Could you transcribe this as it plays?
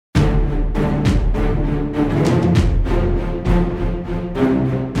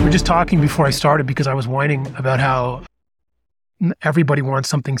just talking before I started because I was whining about how everybody wants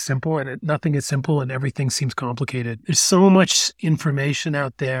something simple and nothing is simple and everything seems complicated. There's so much information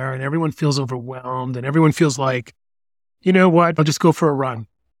out there and everyone feels overwhelmed and everyone feels like, you know what, I'll just go for a run.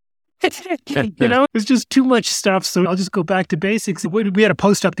 There's just too much stuff. So I'll just go back to basics. We had a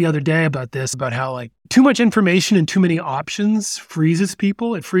post up the other day about this, about how like too much information and too many options freezes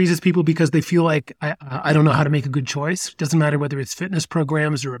people. It freezes people because they feel like, I don't know how to make a good choice. It doesn't matter whether it's fitness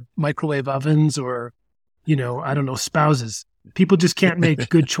programs or microwave ovens or, I don't know, spouses. People just can't make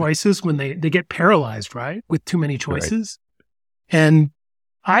good choices when they get paralyzed, right? With too many choices. Right. And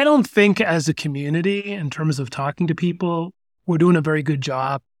I don't think as a community, in terms of talking to people, we're doing a very good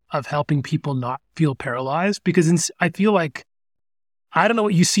job of helping people not feel paralyzed, because I feel like, I don't know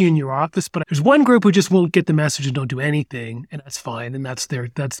what you see in your office, but there's one group who just won't get the message and don't do anything, and that's fine. And that's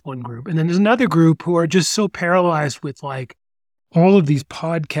one group. And then there's another group who are just so paralyzed with like all of these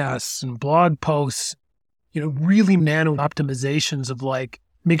podcasts and blog posts, really nano optimizations of like,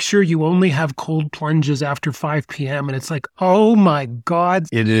 make sure you only have cold plunges after 5 p.m. And it's like, oh my God.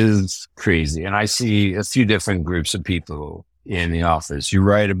 It is crazy. And I see a few different groups of people in the office. You're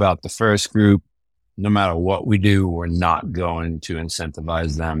right about the first group. No matter what we do, we're not going to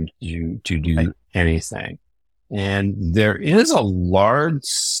incentivize them to do anything. And there is a large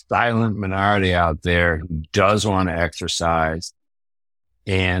silent minority out there who does want to exercise,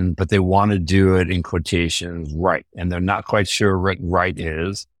 but they want to do it in quotations right. And they're not quite sure what right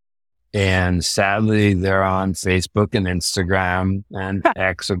is. And sadly, they're on Facebook and Instagram and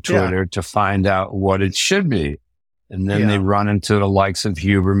X or Twitter to find out what it should be. And then they run into the likes of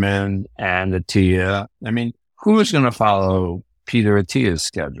Huberman and Attia. I mean, who is going to follow Peter Attia's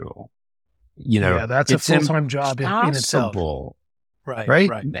schedule? That's a full-time job in itself.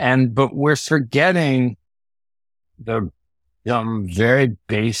 Right. But we're forgetting the very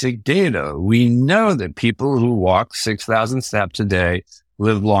basic data. We know that people who walk 6,000 steps a day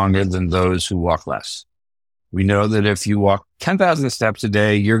live longer than those who walk less. We know that if you walk 10,000 steps a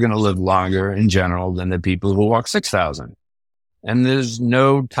day, you're going to live longer in general than the people who walk 6,000. And there's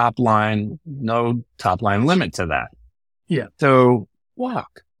no top line limit to that. Yeah. So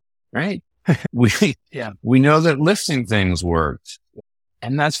walk, right? We know that lifting things works,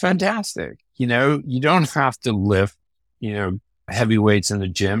 and that's fantastic. You don't have to lift, heavy weights in the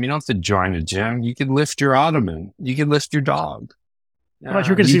gym. You don't have to join a gym. You can lift your ottoman. You can lift your dog. You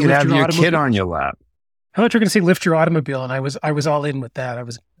can have your kid on your lap. I thought you were going to say lift your automobile, and I was all in with that.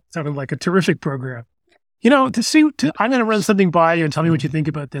 Sounded like a terrific program. I'm going to run something by you and tell me what you think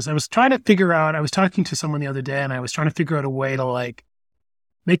about this. I was talking to someone the other day, and I was trying to figure out a way to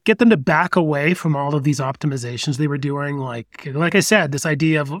get them to back away from all of these optimizations they were doing. Like I said, this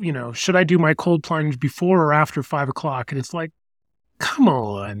idea of, should I do my cold plunge before or after 5 o'clock? And it's like, come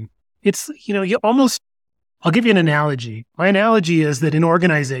on. It's, you almost, I'll give you an analogy. My analogy is that in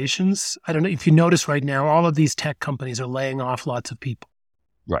organizations, I don't know if you notice right now, all of these tech companies are laying off lots of people.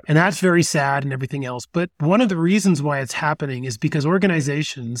 Right. And that's very sad and everything else. But one of the reasons why it's happening is because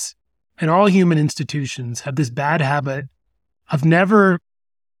organizations and all human institutions have this bad habit of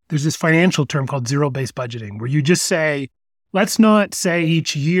there's this financial term called zero-based budgeting, where you just say, let's not say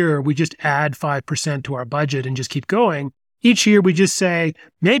each year we just add 5% to our budget and just keep going. Each year we just say,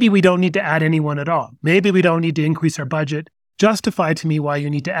 maybe we don't need to add anyone at all. Maybe we don't need to increase our budget. Justify to me why you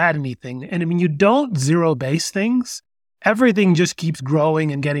need to add anything. And when you don't zero-base things, everything just keeps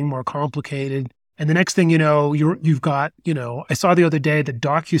growing and getting more complicated. And the next thing you know, you've got, I saw the other day that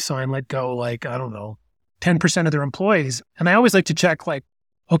DocuSign let go 10% of their employees. And I always like to check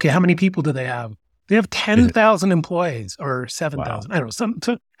okay, how many people do they have? They have 10,000 employees or 7,000. Wow. I don't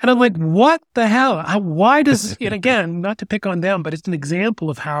know. And I'm like, what the hell? Why does, and again, not to pick on them, but it's an example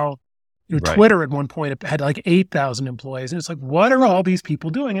of how Twitter at one point had 8,000 employees. And it's like, what are all these people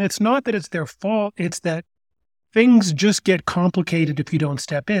doing? And it's not that it's their fault. It's that things just get complicated if you don't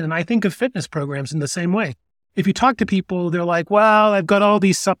step in. And I think of fitness programs in the same way. If you talk to people, they're like, well, I've got all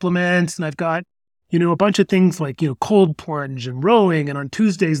these supplements and I've got, a bunch of things like, cold plunge and rowing and on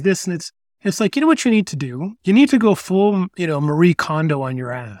Tuesdays, this, and it's like, you know what you need to do? You need to go full, Marie Kondo on your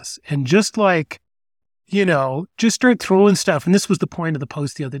ass and just just start throwing stuff. And this was the point of the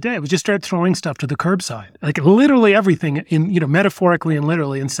post the other day. We just start throwing stuff to the curbside, literally everything in, metaphorically and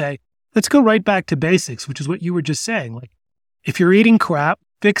literally, and say, let's go right back to basics, which is what you were just saying. If you're eating crap,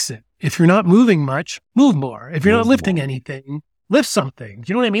 fix it. If you're not moving much, move more. If you're not lifting anything, lift something.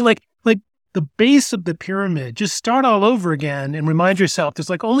 You know what I mean? Like the base of the pyramid, just start all over again and remind yourself there's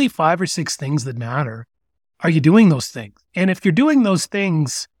only 5 or 6 things that matter. Are you doing those things? And if you're doing those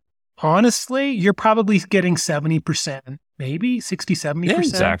things, honestly, you're probably getting 70%, maybe 60, 70% Yeah,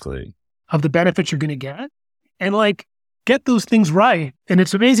 exactly. of the benefits you're going to get. And like, get those things right. And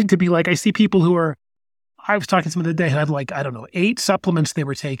it's amazing to be like, I see people I was talking to some the other day who had like, I don't know, 8 supplements they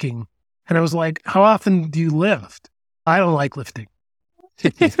were taking. And I was like, how often do you lift? I don't like lifting.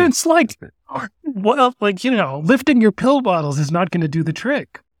 It's like, well, like, lifting your pill bottles is not going to do the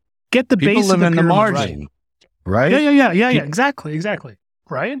trick. Get the People base live of in the margin, right? Yeah. Exactly.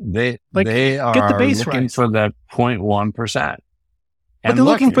 Right? They are get the base looking right. for that 0.1%. But they're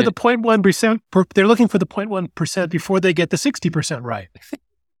looking for the 0.1%. They're looking for the 0.1% before they get the 60% right.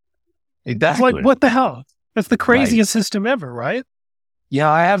 Exactly. It's like, what the hell? That's the craziest system ever, right? Yeah,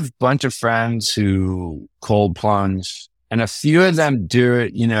 I have a bunch of friends who cold plunge, and a few of them do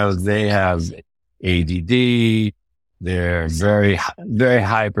it. They have ADD. They're very, very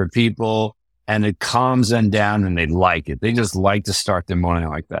hyper people, and it calms them down, and they like it. They just like to start their morning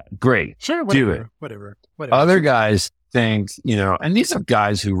like that. Great. Sure, do it. Whatever. Other guys think, and these are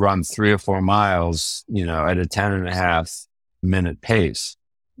guys who run 3 or 4 miles, at a 10.5 minute pace.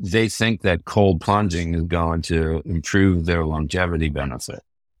 They think that cold plunging is going to improve their longevity benefit.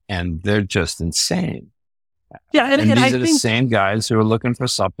 And they're just insane. Yeah. And these are the same guys who are looking for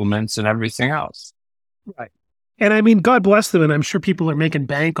supplements and everything else. Right. And I mean, God bless them. And I'm sure people are making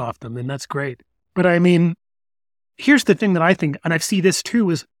bank off them, and that's great. But I mean, here's the thing that I think, and I see this too,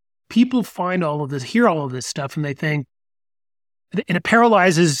 is people find all of this, hear all of this stuff, and they think, and it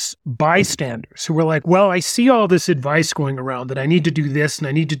paralyzes bystanders who are like, well, I see all this advice going around that I need to do this and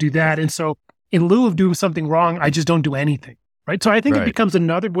I need to do that. And so in lieu of doing something wrong, I just don't do anything. Right. So I think it becomes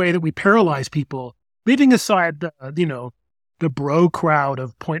another way that we paralyze people, leaving aside the bro crowd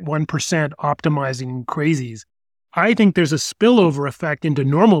of 0.1% optimizing crazies. I think there's a spillover effect into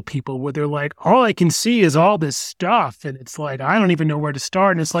normal people where they're like, all I can see is all this stuff. And it's like, I don't even know where to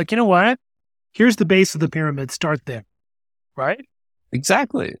start. And it's like, you know what? Here's the base of the pyramid. Start there. Right?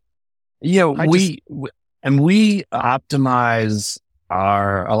 Exactly. Yeah. We optimize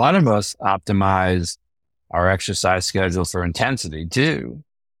a lot of us optimize our exercise schedule for intensity too,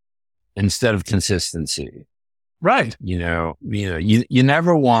 instead of consistency. Right. You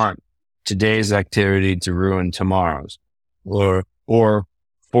never want today's activity to ruin tomorrow's or for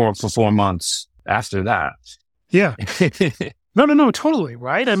 4 months after that. Yeah. No, totally.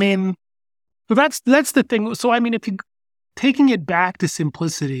 Right. I mean, that's the thing. So, I mean, if you taking it back to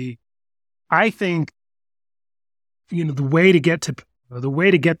simplicity, I think, the way to get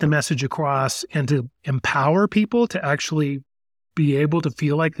the message across and to empower people to actually be able to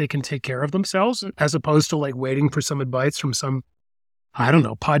feel like they can take care of themselves, as opposed to like waiting for some advice from some, I don't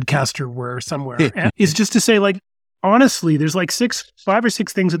know, podcaster somewhere, is just to say, like, honestly, there's like 5 or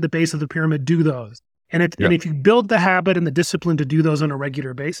 6 things at the base of the pyramid. Do those. And if you build the habit and the discipline to do those on a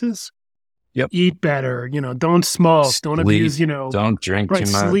regular basis, eat better, don't smoke, don't abuse, don't drink too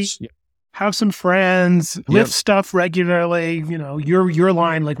much. Sleep, have some friends, lift stuff regularly, your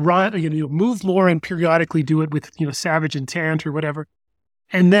line, like run, move more and periodically do it with, savage intent or whatever.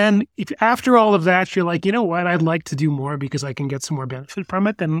 And then if after all of that, you're like, you know what, I'd like to do more because I can get some more benefit from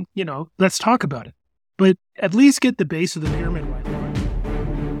it, then, let's talk about it. But at least get the base of the pyramid right.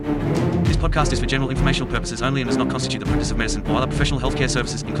 This podcast is for general informational purposes only and does not constitute the practice of medicine or other professional healthcare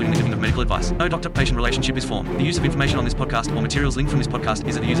services, including the giving of medical advice. No doctor-patient relationship is formed. The use of information on this podcast or materials linked from this podcast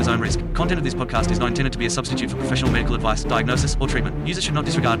is at the user's own risk. Content of this podcast is not intended to be a substitute for professional medical advice, diagnosis, or treatment. Users should not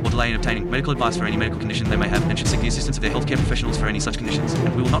disregard or delay in obtaining medical advice for any medical condition they may have and should seek the assistance of their healthcare professionals for any such conditions.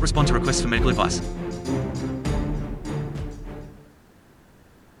 And we will not respond to requests for medical advice.